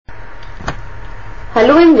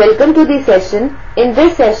Hello and welcome to the session. In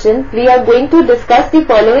this session, we are going to discuss the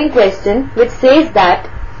following question which says that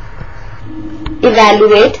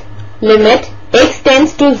evaluate limit x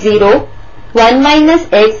tends to 0, 1 minus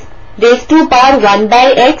x raised to power 1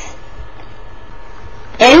 by x.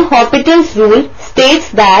 L'Hopital's rule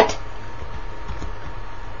states that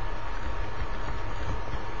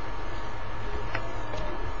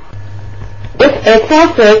if f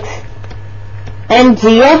of x and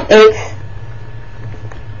g of x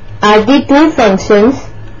are the two functions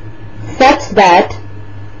such that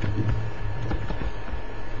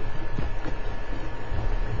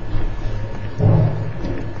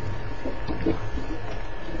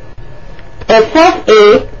f of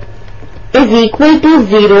a is equal to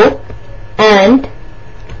 0 and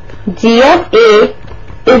g of a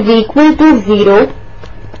is equal to 0,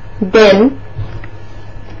 then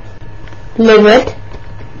limit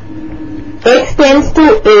x tends to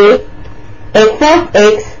a f of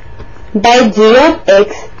x by g of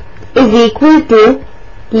x is equal to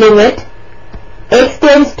limit x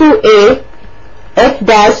tends to a f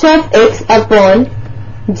dash of x upon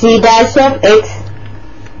g dash of x.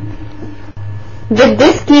 With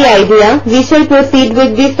this key idea, we shall proceed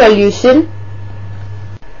with the solution.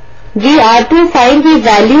 We are to find the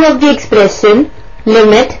value of the expression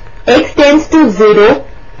limit x tends to 0,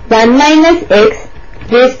 1 minus x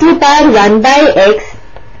raised to power 1 by x.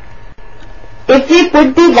 If we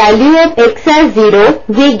put the value of x as 0,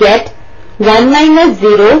 we get 1 minus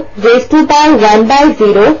 0 raised to power 1 by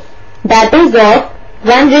 0, that is of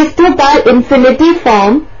 1 raised to power infinity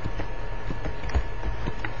form.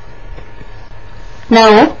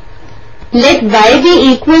 Now, let y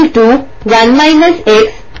be equal to 1 minus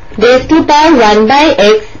x raised to power 1 by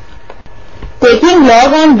x. Taking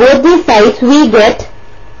log on both the sides, we get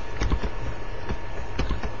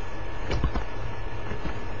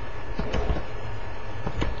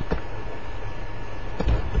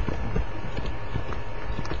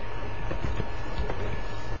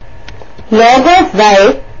log of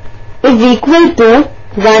y is equal to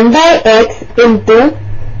 1 by x into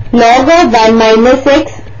log of 1 minus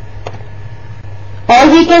x, or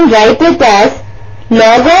we can write it as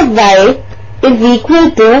log of y is equal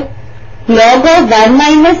to log of 1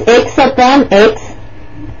 minus x upon x.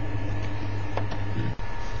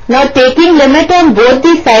 Now taking limit on both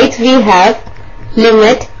the sides, we have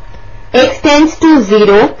limit x tends to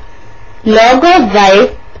 0, log of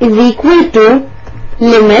y is equal to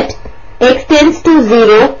limit x tends to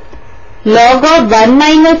 0, log of 1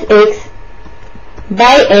 minus x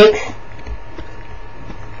by x.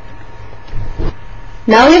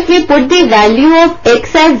 Now if we put the value of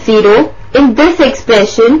x as 0 in this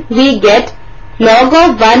expression, we get log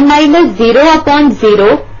of 1 minus 0 upon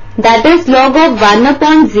 0, that is log of 1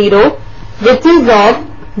 upon 0, which is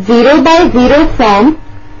of 0 by 0 form,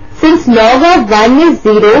 since log of 1 is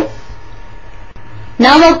 0.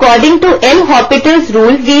 Now according to L'Hopital's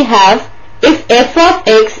rule, we have if f of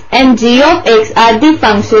x and g of x are the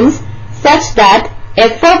functions such that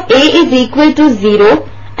f of a is equal to 0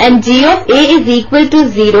 and g of a is equal to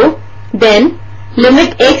 0, then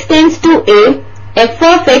limit x tends to a f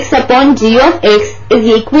of x upon g of x is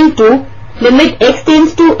equal to limit x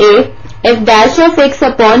tends to a f dash of x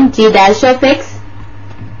upon g dash of x.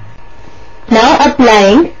 Now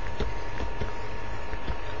applying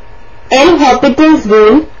L'Hopital's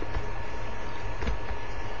rule,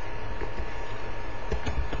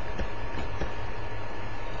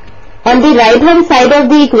 on the right hand side of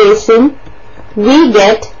the equation, we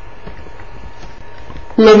get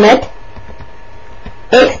limit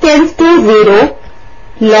x tends to 0,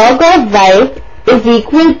 log of y is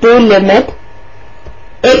equal to limit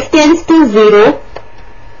x tends to 0,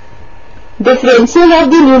 differential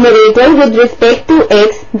of the numerator with respect to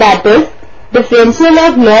x, that is differential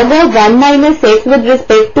of log of 1 minus x with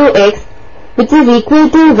respect to x, which is equal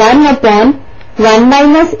to 1 upon 1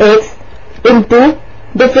 minus x into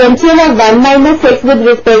differential of 1 minus x with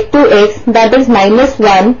respect to x, that is minus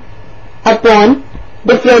 1 upon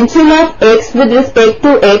differential of x with respect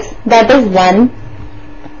to x, that is 1,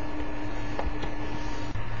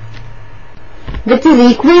 which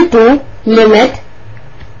is equal to limit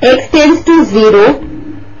x tends to 0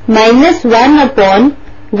 minus 1 upon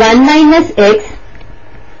 1 minus x.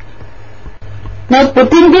 Now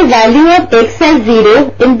putting the value of x as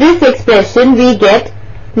 0 in this expression, we get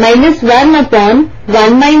minus 1 upon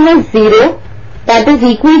 1 minus 0, that is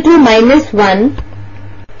equal to minus 1.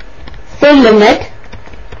 So limit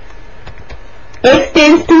x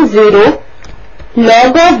tends to 0,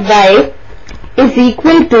 log of y is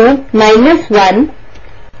equal to minus 1,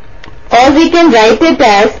 or we can write it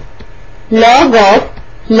as log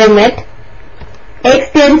of limit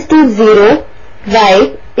x tends to 0,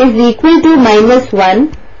 y is equal to minus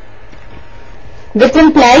 1, which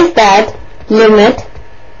implies that limit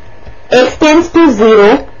x tends to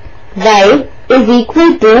 0, y is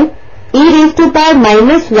equal to e raised to power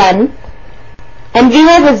minus 1, and we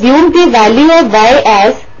have assumed the value of y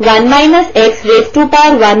as 1 minus x raised to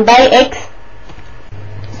power 1 by x.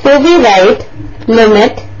 So we write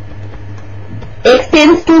limit x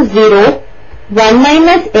tends to 0, 1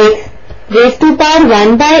 minus x raised to power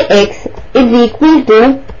 1 by x is equal to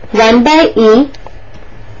 1 by e,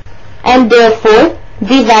 and therefore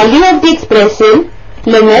the value of the expression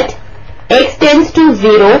limit x tends to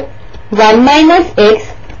 0, 1 minus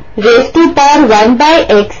x raised to power 1 by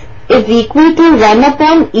x is equal to 1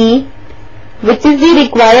 upon e, which is the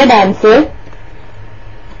required answer.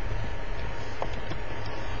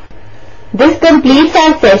 This completes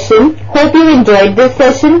our session. Hope you enjoyed this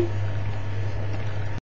session.